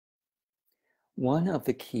One of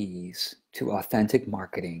the keys to authentic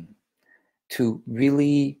marketing, to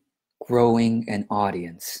really growing an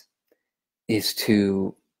audience, is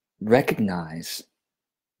to recognize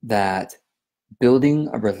that building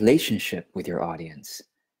a relationship with your audience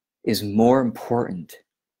is more important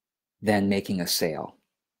than making a sale,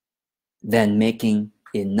 than making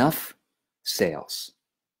enough sales.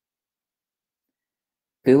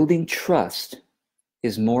 Building trust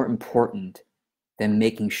is more important than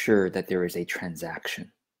making sure that there is a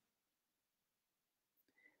transaction.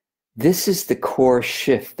 This is the core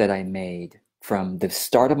shift that I made from the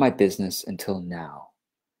start of my business until now.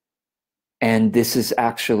 And this is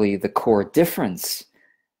actually the core difference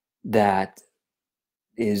that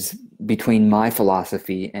is between my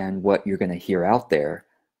philosophy and what you're going to hear out there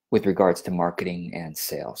with regards to marketing and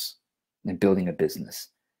sales and building a business.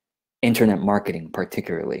 Internet marketing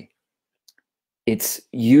particularly. It's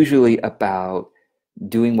usually about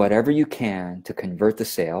doing whatever you can to convert the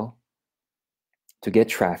sale, to get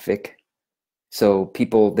traffic. So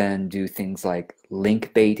people then do things like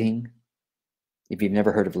link baiting. If you've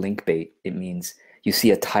never heard of link bait, it means you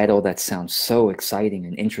see a title that sounds so exciting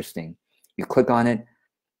and interesting. You click on it,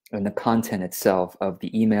 and the content itself of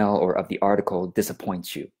the email or of the article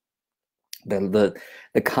disappoints you. The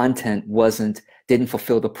content didn't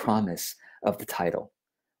fulfill the promise of the title.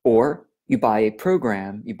 Or you buy a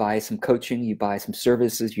program, you buy some coaching, you buy some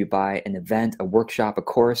services, you buy an event, a workshop, a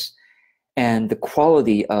course, and the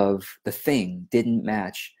quality of the thing didn't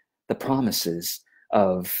match the promises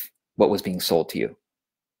of what was being sold to you.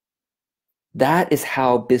 That is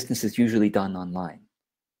how business is usually done online.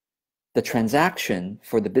 The transaction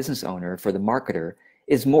for the business owner, for the marketer,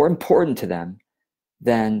 is more important to them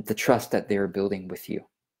than the trust that they're building with you.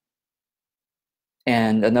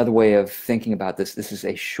 And another way of thinking about this is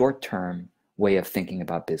a short-term way of thinking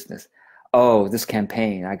about business. Oh, this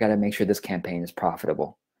campaign, I got to make sure this campaign is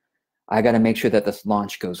profitable. I got to make sure that this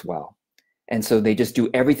launch goes well. And so they just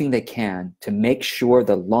do everything they can to make sure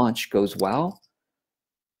the launch goes well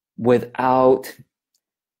without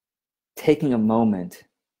taking a moment,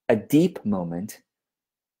 a deep moment,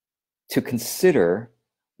 to consider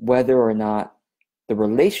whether or not the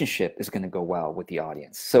relationship is going to go well with the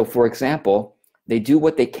audience. So for example, they do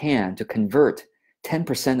what they can to convert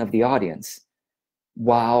 10% of the audience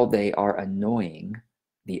while they are annoying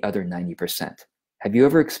the other 90%. Have you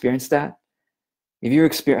ever experienced that?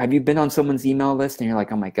 Have you been on someone's email list and you're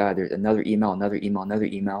like, oh my God, there's another email, another email, another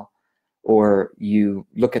email? Or you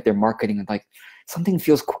look at their marketing and like, something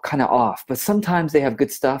feels kind of off, but sometimes they have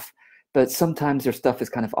good stuff, but sometimes their stuff is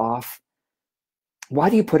kind of off. Why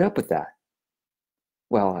do you put up with that?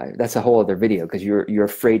 Well, that's a whole other video because you're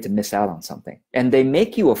afraid to miss out on something. And they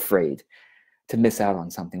make you afraid to miss out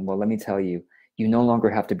on something. Well, let me tell you, you no longer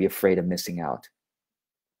have to be afraid of missing out.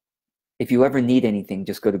 If you ever need anything,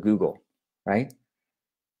 just go to Google, right?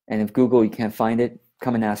 And if Google, you can't find it,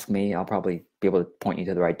 come and ask me. I'll probably be able to point you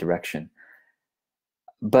to the right direction.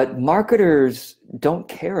 But marketers don't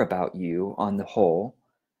care about you on the whole.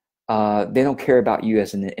 They don't care about you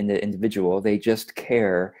as an individual. They just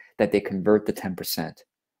care that they convert the 10%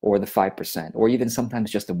 or the 5%, or even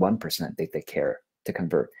sometimes just the 1% that they care to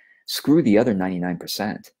convert. Screw the other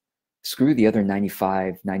 99%. Screw the other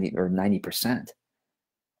 95, 90, or 90%,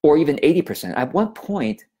 or even 80%. At what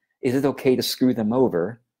point is it okay to screw them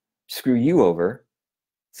over, screw you over,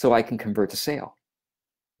 so I can convert the sale?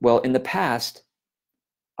 Well, in the past,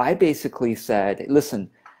 I basically said,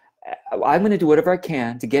 listen, I'm going to do whatever I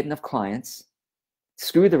can to get enough clients.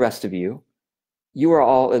 Screw the rest of you. You are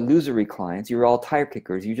all illusory clients. You're all tire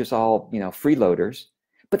kickers. You're just all, freeloaders.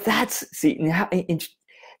 But get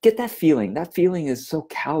that feeling. That feeling is so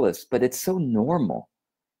callous, but it's so normal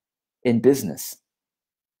in business.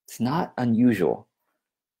 It's not unusual.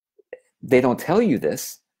 They don't tell you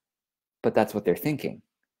this, but that's what they're thinking.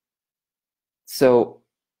 So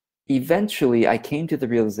eventually I came to the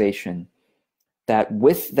realization that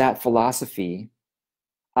with that philosophy,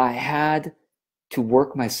 I had to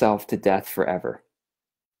work myself to death forever.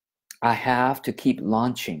 I have to keep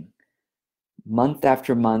launching month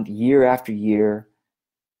after month, year after year,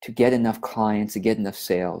 to get enough clients, to get enough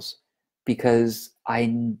sales, because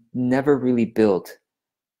I never really built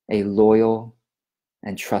a loyal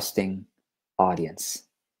and trusting audience.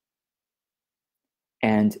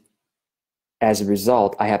 And as a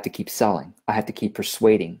result, I have to keep selling. I have to keep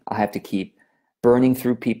persuading. I have to keep burning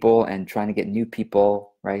through people and trying to get new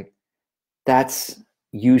people, right? That's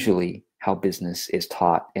usually how business is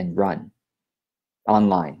taught and run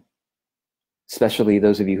online, especially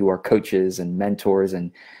those of you who are coaches and mentors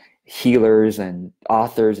and healers and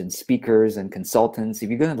authors and speakers and consultants. If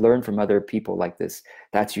you're going to learn from other people like this,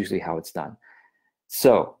 that's usually how it's done.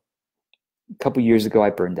 So a couple years ago, I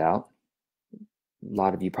burned out. A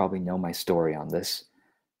lot of you probably know my story on this.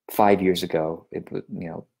 5 years ago, it was,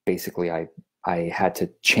 basically I had to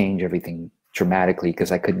change everything dramatically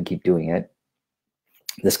because I couldn't keep doing it.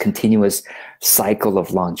 This continuous cycle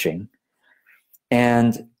of launching.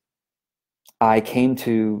 And I came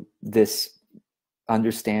to this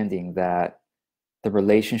understanding that the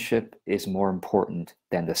relationship is more important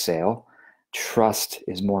than the sale. Trust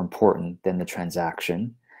is more important than the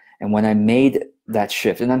transaction. And when I made that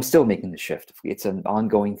shift, and I'm still making the shift, it's an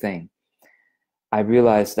ongoing thing, I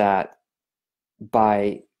realized that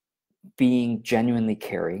by being genuinely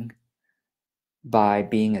caring, by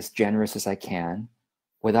being as generous as I can,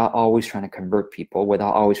 without always trying to convert people,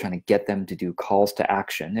 without always trying to get them to do calls to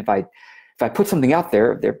action. If I put something out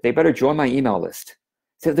there, they better join my email list.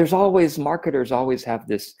 So there's always, marketers always have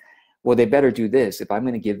this, well, they better do this. If I'm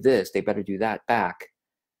going to give this, they better do that back.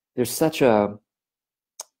 There's such a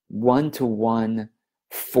one-to-one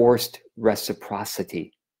forced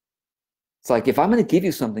reciprocity. It's like, if I'm going to give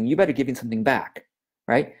you something, you better give me something back,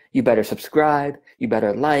 right? You better subscribe, you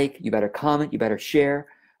better like, you better comment, you better share,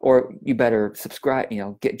 or you better subscribe,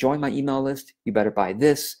 join my email list, you better buy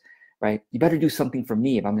this, right? You better do something for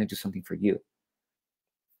me if I'm going to do something for you.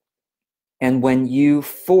 And when you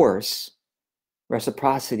force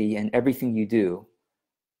reciprocity in everything you do,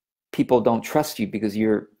 people don't trust you because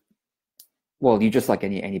you're just like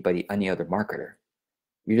any other marketer.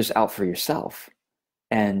 You're just out for yourself.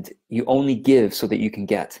 And you only give so that you can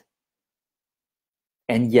get.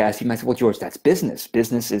 And yes, you might say, well, George, that's business.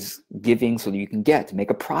 Business is giving so that you can get, to make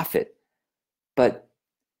a profit. But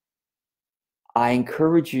I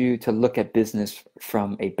encourage you to look at business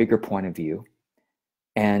from a bigger point of view.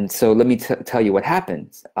 And so let me tell you what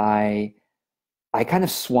happened. I kind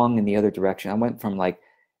of swung in the other direction. I went from like,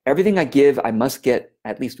 everything I give, I must get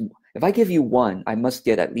at least, if I give you one, I must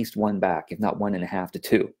get at least one back, if not 1.5 to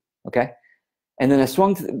 2, okay? And then I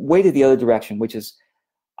swung way to the other direction, which is,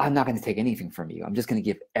 I'm not going to take anything from you. I'm just going to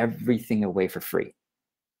give everything away for free.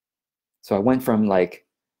 So I went from like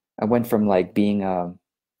being a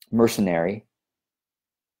mercenary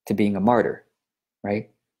to being a martyr, right?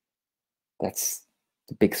 That's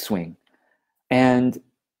the big swing. And,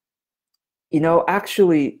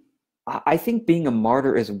 actually, I think being a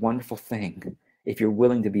martyr is a wonderful thing if you're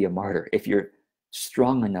willing to be a martyr, if you're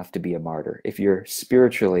strong enough to be a martyr, if you're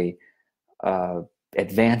spiritually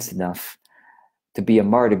advanced enough to be a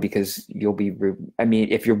martyr, because you'll be,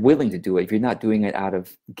 if you're willing to do it, if you're not doing it out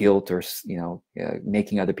of guilt or,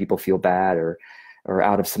 making other people feel bad or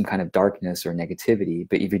out of some kind of darkness or negativity,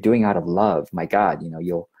 but if you're doing it out of love, my God,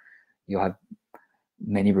 you'll have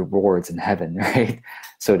many rewards in heaven, right?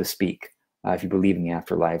 So to speak. If you believe in the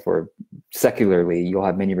afterlife, or secularly, you'll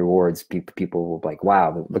have many rewards. People will be like,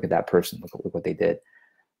 wow, look at that person, look what they did.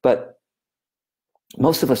 But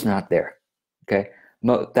most of us are not there, okay?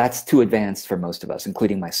 That's too advanced for most of us,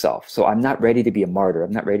 including myself. So I'm not ready to be a martyr. I'm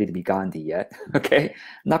not ready to be Gandhi yet, okay?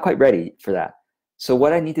 I'm not quite ready for that. So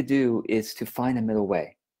what I need to do is to find a middle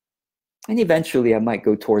way. And eventually I might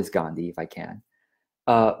go towards Gandhi if I can.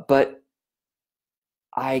 But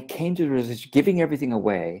I came to realize giving everything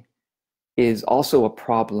away is also a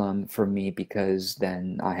problem for me, because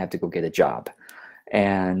then I have to go get a job.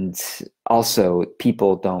 And also,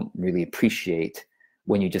 people don't really appreciate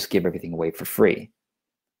when you just give everything away for free.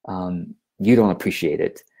 You don't appreciate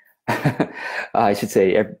it. I should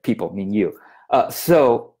say people, mean you.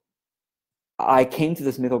 So I came to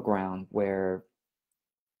this middle ground where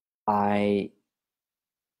I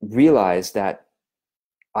realized that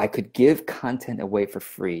I could give content away for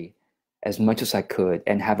free as much as I could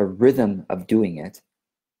and have a rhythm of doing it,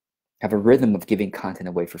 have a rhythm of giving content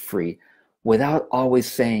away for free, without always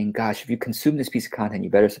saying, gosh, if you consume this piece of content,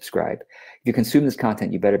 you better subscribe. If you consume this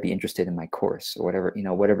content, you better be interested in my course, or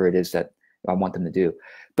whatever it is that I want them to do.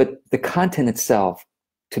 But the content itself,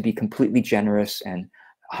 to be completely generous and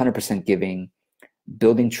 100% giving,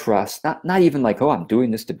 building trust, not even like, oh, I'm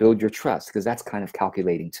doing this to build your trust, because that's kind of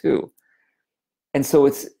calculating too. And so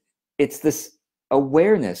it's this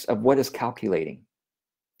awareness of what is calculating.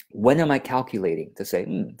 When am I calculating to say,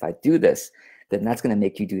 if I do this, then that's going to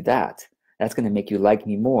make you do that. That's going to make you like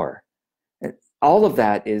me more. And all of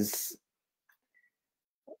that is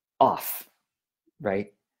off,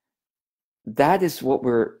 right? That is what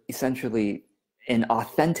we're essentially in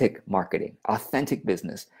authentic marketing, authentic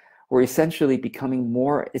business. We're essentially becoming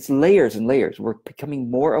more, it's layers and layers. We're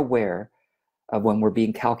becoming more aware of when we're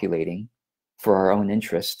being calculating for our own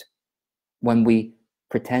interest, when we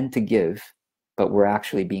pretend to give, but we're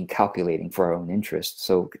actually being calculating for our own interest.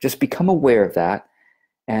 So just become aware of that.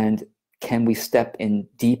 And can we step in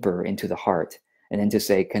deeper into the heart and then to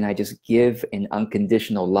say, can I just give in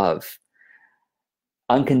unconditional love?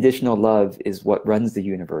 Unconditional love is what runs the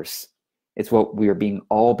universe. It's what we are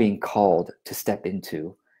all being called to step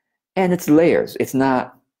into. And it's layers. It's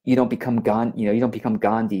not, you don't become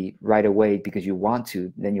Gandhi right away because you want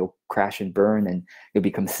to. Then you'll crash and burn and you'll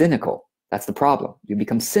become cynical. That's the problem. You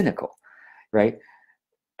become cynical, right?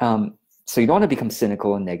 So you don't want to become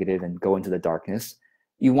cynical and negative and go into the darkness.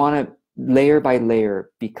 You want to, layer by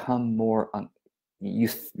layer, become more, you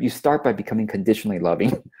start by becoming conditionally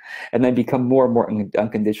loving and then become more and more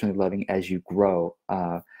unconditionally loving as you grow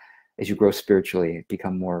spiritually,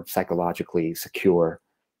 become more psychologically secure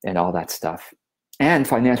and all that stuff. And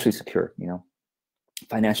financially secure,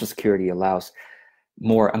 financial security allows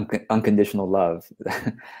more unconditional love.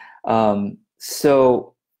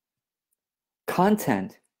 So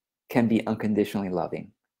content can be unconditionally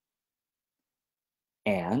loving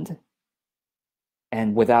and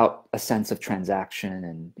without a sense of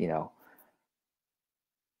transaction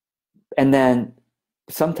and then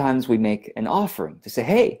sometimes we make an offering to say,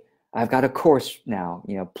 hey, I've got a course now,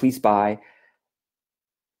 please buy.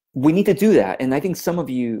 We need to do that. And I think some of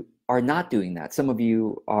you are not doing that. Some of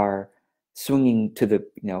you are swinging to the,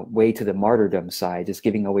 way to the martyrdom side, just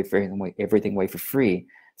giving away everything away for free.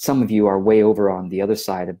 Some of you are way over on the other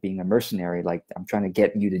side of being a mercenary. Like, I'm trying to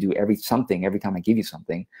get you to do something every time I give you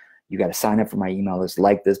something. You got to sign up for my email list,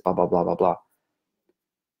 like this, blah, blah, blah, blah, blah.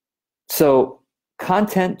 So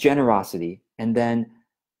content generosity and then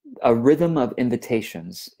a rhythm of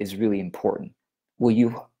invitations is really important. Will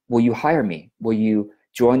you hire me? Will you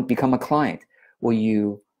become a client? Will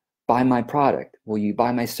you buy my product? Will you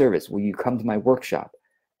buy my service? Will you come to my workshop?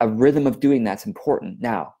 A rhythm of doing that's important.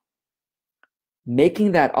 Now,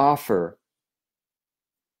 making that offer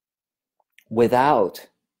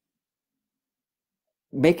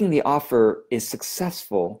making the offer is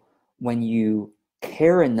successful when you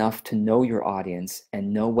care enough to know your audience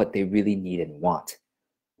and know what they really need and want.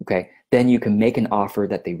 Okay, then you can make an offer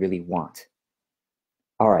that they really want.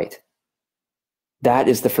 All right, that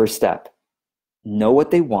is the first step. Know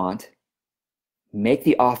what they want, make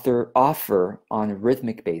the offer on a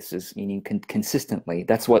rhythmic basis, meaning consistently.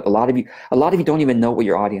 That's what a lot of you don't even know what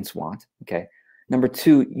your audience want. Okay, number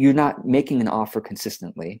two, you're not making an offer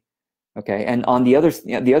consistently. Okay, and on the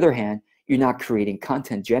other hand, you're not creating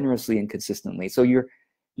content generously and consistently. So you're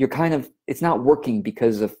kind of, it's not working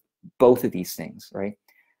because of both of these things, right?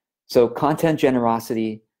 So content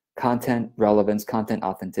generosity, content relevance, content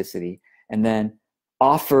authenticity, and then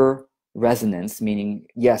offer resonance, meaning,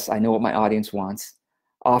 yes, I know what my audience wants.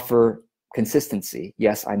 Offer consistency.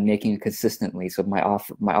 Yes, I'm making it consistently, so my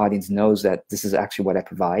audience knows that this is actually what I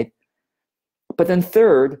provide. But then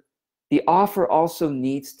third, the offer also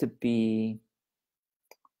needs to be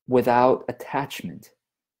without attachment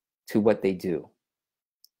to what they do.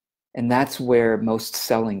 And that's where most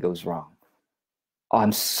selling goes wrong. Oh,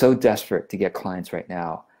 I'm so desperate to get clients right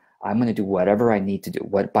now. I'm going to do whatever I need to do,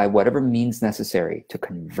 by whatever means necessary to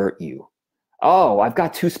convert you. Oh, I've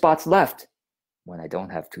got 2 spots left. When I don't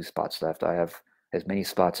have 2 spots left, I have as many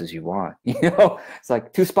spots as you want. It's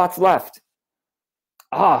like 2 spots left.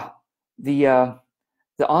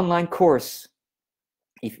 The online course,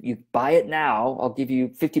 if you buy it now, I'll give you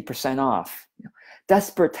 50% off.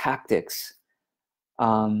 Desperate tactics.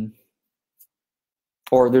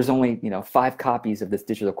 Or there's only 5 copies of this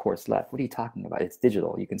digital course left. What are you talking about? It's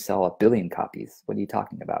digital. You can sell 1 billion copies. What are you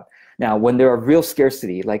talking about? Now, when there are real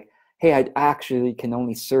scarcity, like, hey, I actually can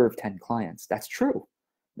only serve 10 clients. That's true.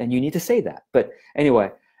 Then you need to say that. But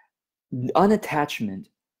anyway, unattachment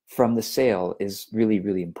from the sale is really,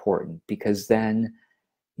 really important, because then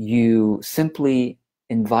you simply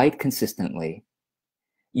invite consistently.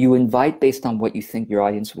 You invite based on what you think your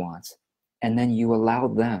audience wants, and then you allow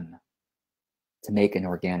them to make an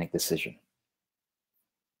organic decision.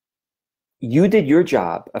 You did your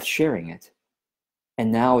job of sharing it,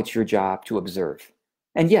 and now it's your job to observe.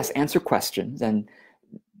 And yes, answer questions and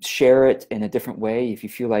share it in a different way if you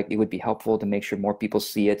feel like it would be helpful to make sure more people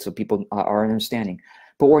see it so people are understanding.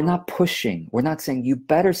 But we're not pushing. We're not saying you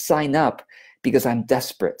better sign up because I'm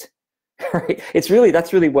desperate. Right? That's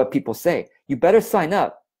really what people say. You better sign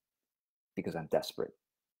up because I'm desperate.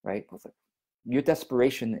 Right? Your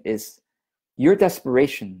desperation is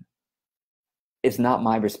not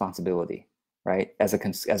my responsibility, right? As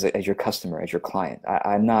your customer, as your client,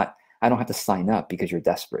 I don't have to sign up because you're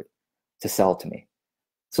desperate to sell to me.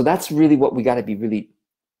 So that's really what we got to be really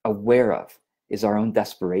aware of, is our own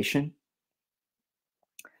desperation.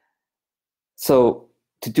 So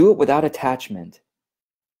to do it without attachment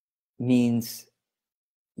means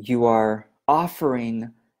you are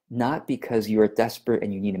offering not because you are desperate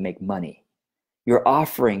and you need to make money. You're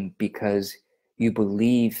offering because you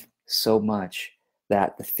believe so much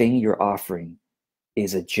that the thing you're offering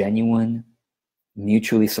is a genuine,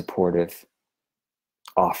 mutually supportive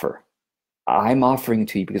offer. I'm offering it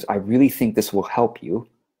to you because I really think this will help you.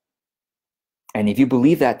 And if you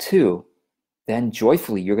believe that too, then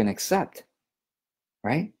joyfully you're going to accept,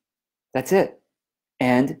 right? That's it.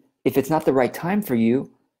 And if it's not the right time for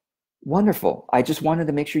you, wonderful. I just wanted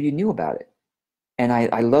to make sure you knew about it. And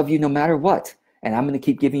I love you no matter what. And I'm going to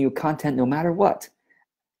keep giving you content no matter what,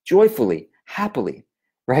 joyfully, happily,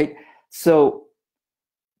 right? So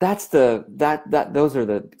that's those are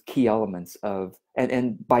the key elements of,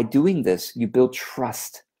 and by doing this, you build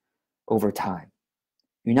trust over time.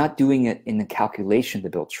 You're not doing it in the calculation to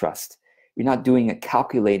build trust. You're not doing it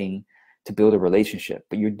calculating to build a relationship,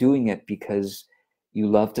 but you're doing it because you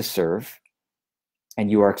love to serve and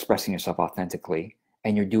you are expressing yourself authentically,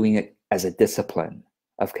 and you're doing it as a discipline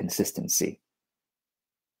of consistency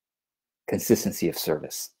of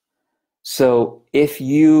service. So if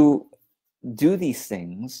you do these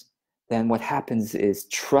things, then what happens is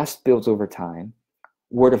trust builds over time,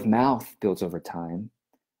 word of mouth builds over time,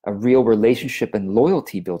 a real relationship and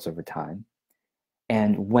loyalty builds over time.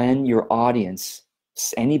 And when your audience,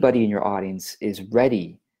 anybody in your audience, is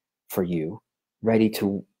ready for you, ready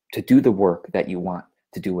to do the work that you want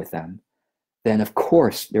to do with them, then of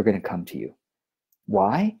course they're going to come to you.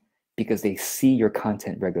 Why? Because they see your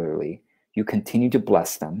content regularly. You continue to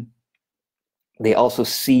bless them. They also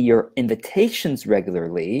see your invitations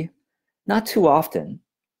regularly, not too often.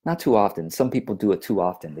 Some people do it too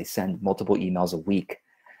often. They send multiple emails a week.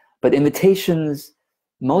 But invitations,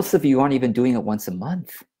 most of you aren't even doing it once a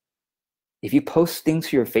month. If you post things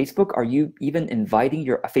to your Facebook, are you even inviting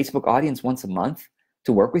your Facebook audience once a month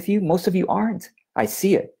to work with you? Most of you aren't. I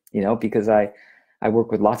see it, because I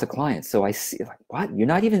work with lots of clients. So I see, like, what? You're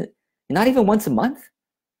not even once a month?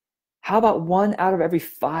 How about 1 out of every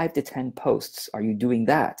 5 to 10 posts? Are you doing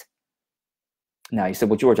that? Now you said,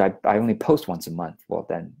 well, George, I only post once a month. Well,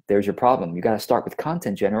 then there's your problem. You got to start with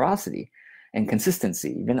content generosity and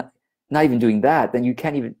consistency. You're not even doing that, then you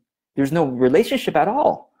can't even, there's no relationship at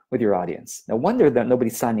all with your audience. No wonder that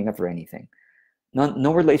nobody's signing up for anything.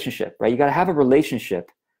 No relationship, right? You got to have a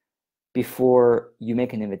relationship before you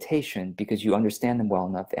make an invitation, because you understand them well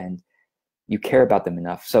enough and you care about them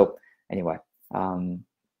enough. So anyway,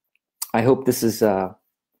 I hope this is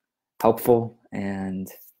helpful,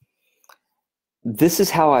 and this is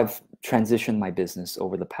how I've transitioned my business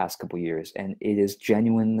over the past couple of years, and it is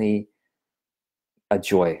genuinely a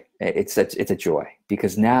joy. It's a joy,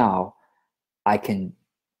 because now I can,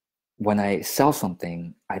 when I sell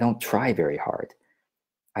something, I don't try very hard.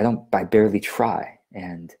 I barely try,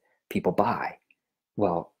 and people buy.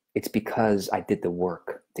 Well, it's because I did the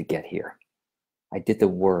work to get here. I did the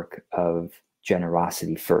work of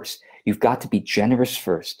generosity first. You've got to be generous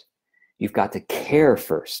first. You've got to care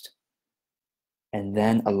first, and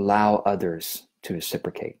then allow others to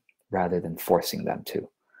reciprocate rather than forcing them to.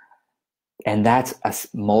 And that's a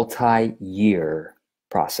multi-year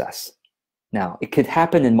process. Now, it could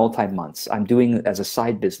happen in multi-months. I'm doing it as a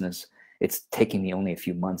side business. It's taking me only a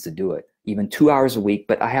few months to do it, even 2 hours a week,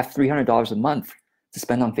 but I have $300 a month to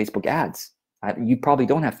spend on Facebook ads. You probably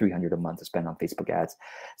don't have $300 a month to spend on Facebook ads.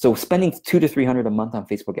 So spending $200 to $300 a month on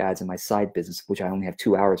Facebook ads in my side business, which I only have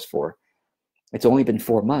 2 hours for, it's only been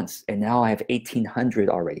 4 months, and now I have 1,800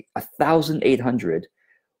 already, 1,800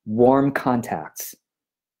 warm contacts.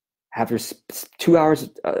 Have 2 hours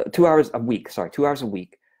a week. Sorry, 2 hours a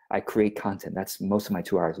week. I create content. That's most of my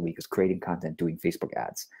 2 hours a week is creating content, doing Facebook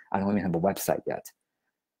ads. I don't even have a website yet.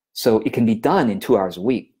 So it can be done in 2 hours a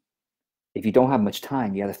week. If you don't have much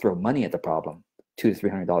time, you got to throw money at the problem, $200 to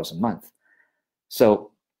 $300 a month.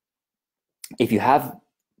 So if you have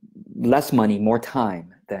less money, more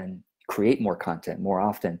time, then create more content more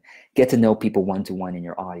often. Get to know people one-to-one in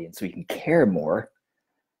your audience so you can care more,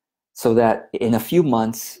 so that in a few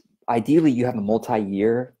months, ideally you have a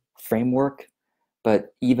multi-year framework,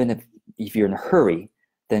 but even if you're in a hurry,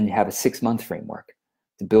 then you have a 6-month framework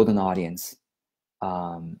to build an audience,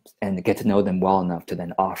 and get to know them well enough to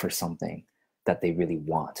then offer something that they really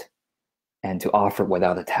want, and to offer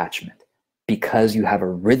without attachment, because you have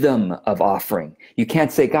a rhythm of offering. You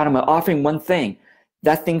can't say, God, I'm offering one thing.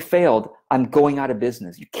 That thing failed. I'm going out of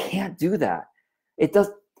business. You can't do that. It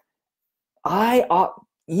does.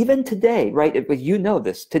 Even today, right? But you know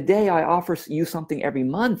this. Today, I offer you something every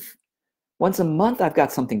month. Once a month, I've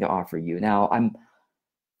got something to offer you. Now,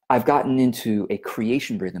 I've gotten into a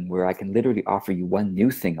creation rhythm where I can literally offer you one new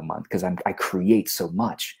thing a month, because I create so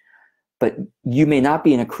much. But you may not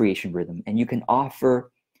be in a creation rhythm, and you can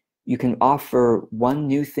offer You can offer one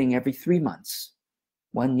new thing every 3 months,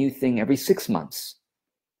 one new thing every 6 months,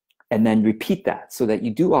 and then repeat that so that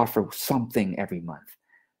you do offer something every month.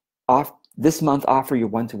 This month, offer your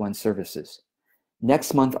one-to-one services.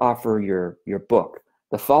 Next month, offer your book.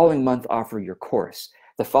 The following month, offer your course.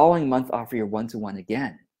 The following month, offer your one-to-one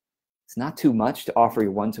again. It's not too much to offer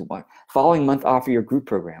your one-to-one. Following month, offer your group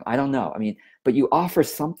program. I don't know. I mean, but you offer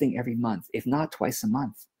something every month, if not twice a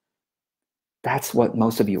month. That's what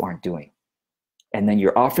most of you aren't doing. And then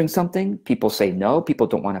you're offering something, people say no, people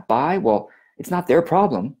don't want to buy. Well, it's not their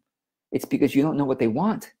problem. It's because you don't know what they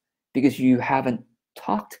want, because you haven't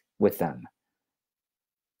talked with them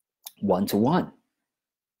one-to-one,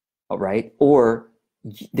 all right? Or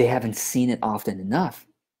they haven't seen it often enough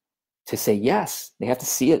to say yes. They have to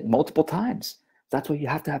see it multiple times. That's why you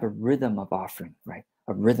have to have a rhythm of offering, right?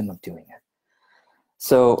 A rhythm of doing it.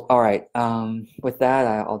 So, all right, with that,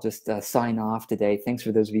 I'll just sign off today. Thanks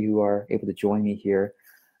for those of you who are able to join me here.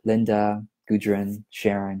 Linda, Gudrun,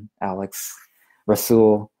 Sharon, Alex,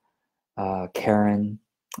 Rasul, Karen,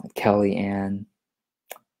 Kelly Ann,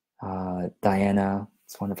 Diana.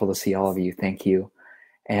 It's wonderful to see all of you. Thank you.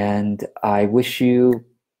 And I wish you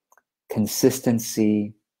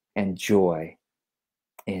consistency and joy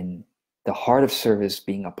in the heart of service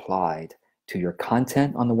being applied to your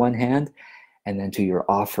content on the one hand, and then to your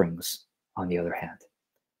offerings on the other hand.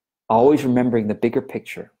 Always remembering the bigger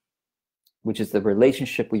picture, which is the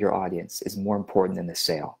relationship with your audience is more important than the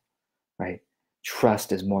sale, right?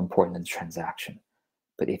 Trust is more important than the transaction.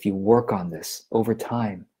 But if you work on this over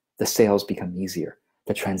time, the sales become easier.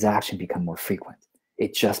 The transaction become more frequent.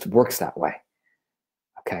 It just works that way.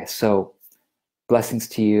 Okay, so blessings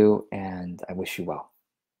to you, and I wish you well.